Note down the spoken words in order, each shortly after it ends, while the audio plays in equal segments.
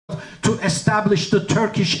to establish the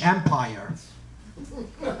Turkish Empire.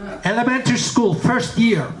 Elementary school, first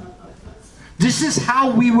year. This is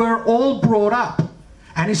how we were all brought up.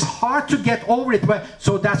 And it's hard to get over it. But,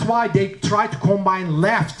 so that's why they try to combine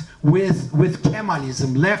left with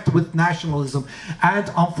Kemalism, left with nationalism.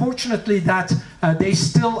 And unfortunately that they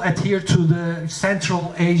still adhere to the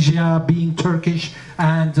Central Asia being Turkish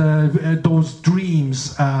and those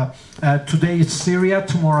dreams. Today it's Syria,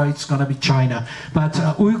 tomorrow it's going to be China. But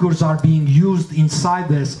Uyghurs are being used inside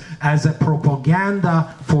this as a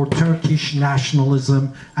propaganda for Turkish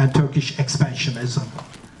nationalism and Turkish expansionism.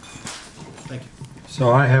 Thank you.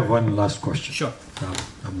 So I have one last question. Sure.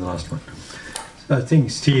 I'm the last one. So I think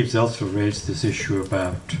Steve's also raised this issue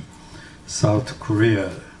about South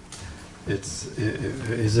Korea.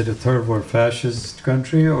 Is it a third world fascist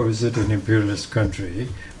country or is it an imperialist country?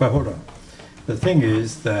 But hold on. The thing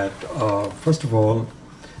is that, first of all,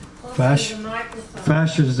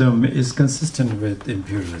 fascism is consistent with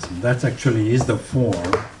imperialism. That actually is the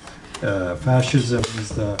form. Fascism is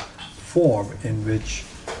the form in which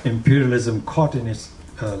imperialism, caught in its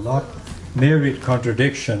myriad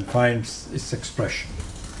contradiction, finds its expression.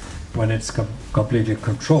 When it's completely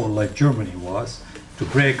controlled, like Germany was, to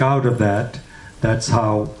break out of that, that's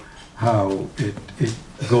how it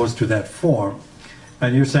goes to that form.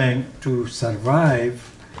 And you're saying to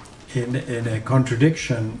survive in a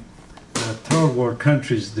contradiction, the third world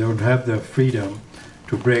countries don't have the freedom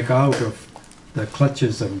to break out of the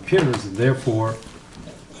clutches of imperialism. Therefore,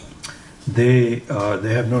 they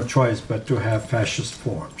have no choice but to have fascist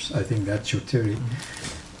forms. I think that's your theory.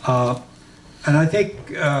 And I think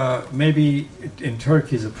maybe in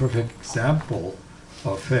Turkey is a perfect example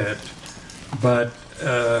of it. But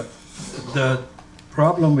the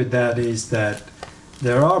problem with that is that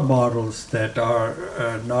there are models that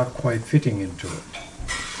are not quite fitting into it.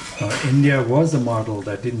 India was a model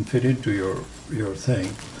that didn't fit into your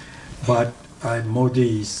thing, but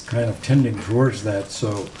Modi is kind of tending towards that,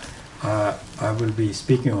 so I will be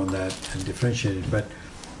speaking on that and differentiate it. But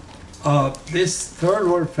this third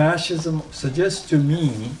world fascism suggests to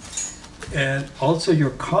me, and also your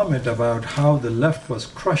comment about how the left was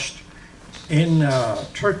crushed in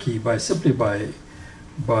Turkey simply by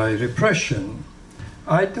repression.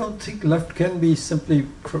 I don't think left can be simply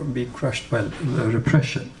be crushed by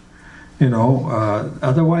repression.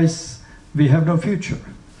 Otherwise we have no future.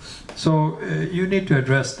 So you need to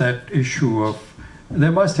address that issue of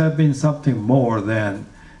there must have been something more than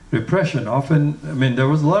repression. Often, I mean, there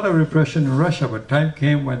was a lot of repression in Russia, but time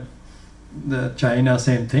came when China,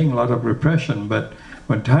 same thing, a lot of repression. But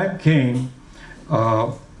when time came,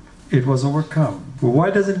 it was overcome. Well,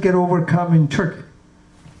 why does it get overcome in Turkey?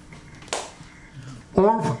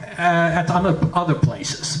 Or at other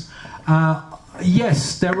places.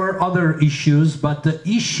 Yes, there were other issues, but the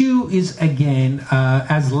issue is, again,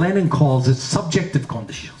 as Lenin calls it, subjective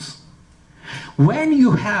conditions. When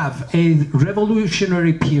you have a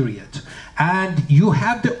revolutionary period and you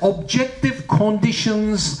have the objective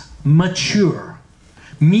conditions mature,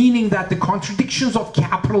 meaning that the contradictions of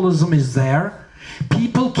capitalism is there,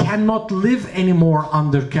 people cannot live anymore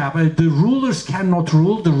under capital, the rulers cannot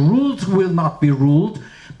rule, the ruled will not be ruled,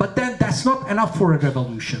 but then that's not enough for a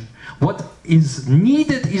revolution. What is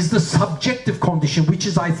needed is the subjective condition, which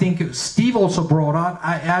is, I think, Steve also brought on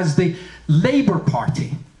as the Labour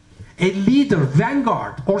Party. A leader,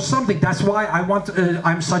 vanguard, or something. That's why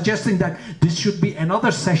I'm suggesting that this should be another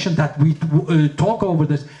session that we talk over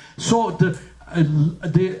this. So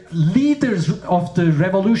the leaders of the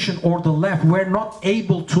revolution or the left were not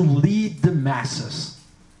able to lead the masses.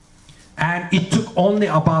 And it took only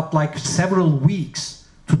about like several weeks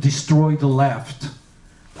to destroy the left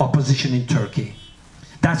opposition in Turkey.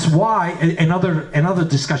 That's why another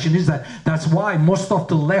discussion is that's why most of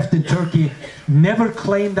the left in Turkey never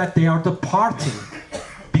claim that they are the party,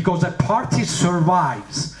 because a party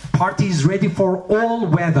survives. Party is ready for all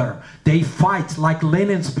weather. They fight like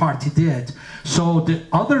Lenin's party did. So the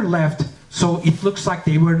other left, so it looks like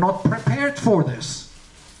they were not prepared for this.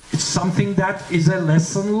 It's something that is a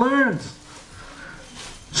lesson learned.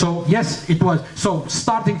 So yes, it was. So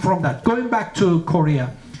starting from that, going back to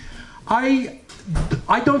Korea, I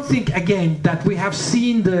don't think, again, that we have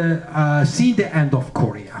seen the end of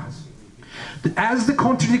Korea. As the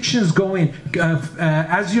contradictions go in,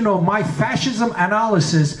 as you know, my fascism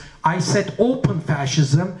analysis, I said open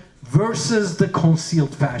fascism versus the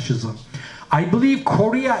concealed fascism. I believe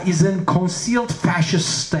Korea is in concealed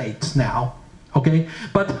fascist state now. Okay,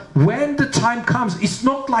 but when the time comes, it's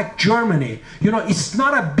not like Germany. You know, it's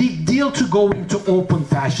not a big deal to go into open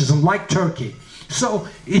fascism like Turkey. So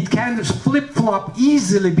it can flip-flop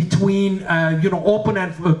easily between open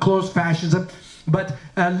and closed fascism. But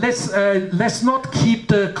let's not keep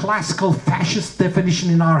the classical fascist definition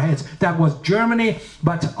in our heads. That was Germany,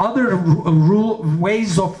 but other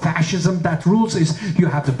ways of fascism that rules is you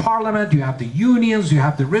have the parliament, you have the unions, you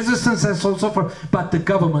have the resistance, and so on and so forth. But the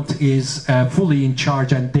government is fully in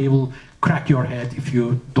charge, and they will crack your head if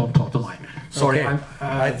you don't toe the line. Sorry,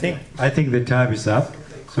 okay. I think the time is up,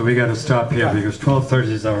 so we got to stop here because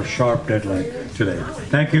 12:30 is our sharp deadline today.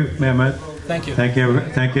 Thank you, Mehmet. Thank you.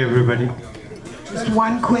 Thank you, everybody. Just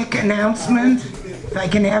one quick announcement. If I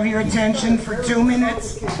can have your attention for 2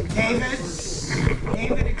 minutes. David,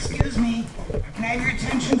 excuse me. Can I have your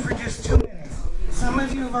attention for just 2 minutes? Some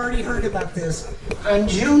of you have already heard about this. On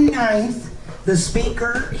June 9th, the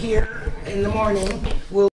speaker here in the morning will